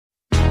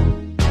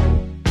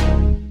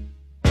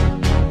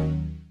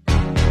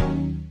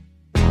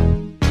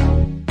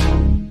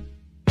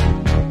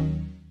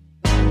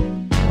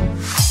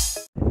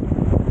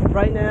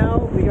right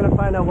now we're gonna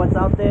find out what's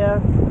out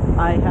there.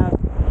 I have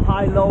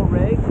high-low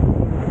rig. You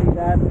can see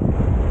that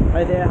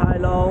right there,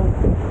 high-low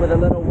with a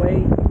little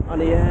weight on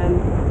the end.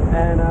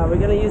 And we're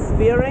gonna use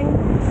spearing,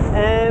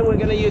 and we're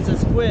gonna use a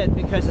squid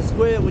because the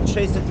squid would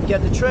chase it to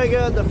get the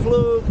trigger, the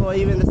fluke, or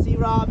even the sea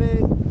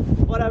robin,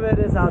 whatever it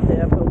is out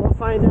there. But we'll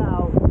find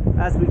out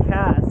as we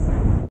cast.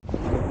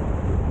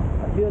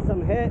 I feel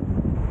some hit.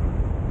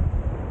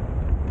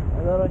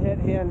 A little hit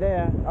here and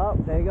there. Oh,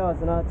 there you go.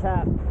 It's another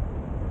tap.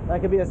 That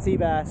could be a sea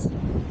bass.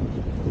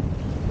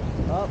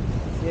 Oh,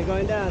 see it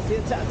going down. See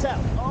it tap, tap.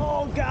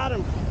 Oh, got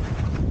him.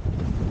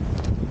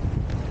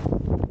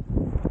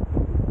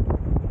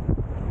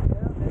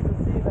 Yeah, it's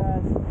a sea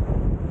bass.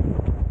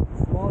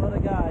 Small little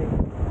guy.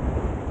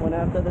 Went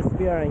after the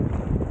spearing.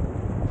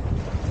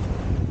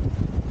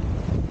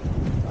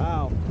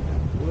 Wow,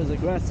 he was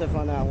aggressive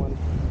on that one.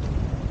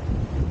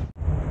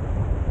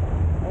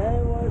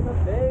 It was a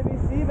baby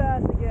sea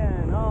bass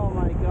again. Oh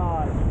my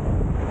gosh.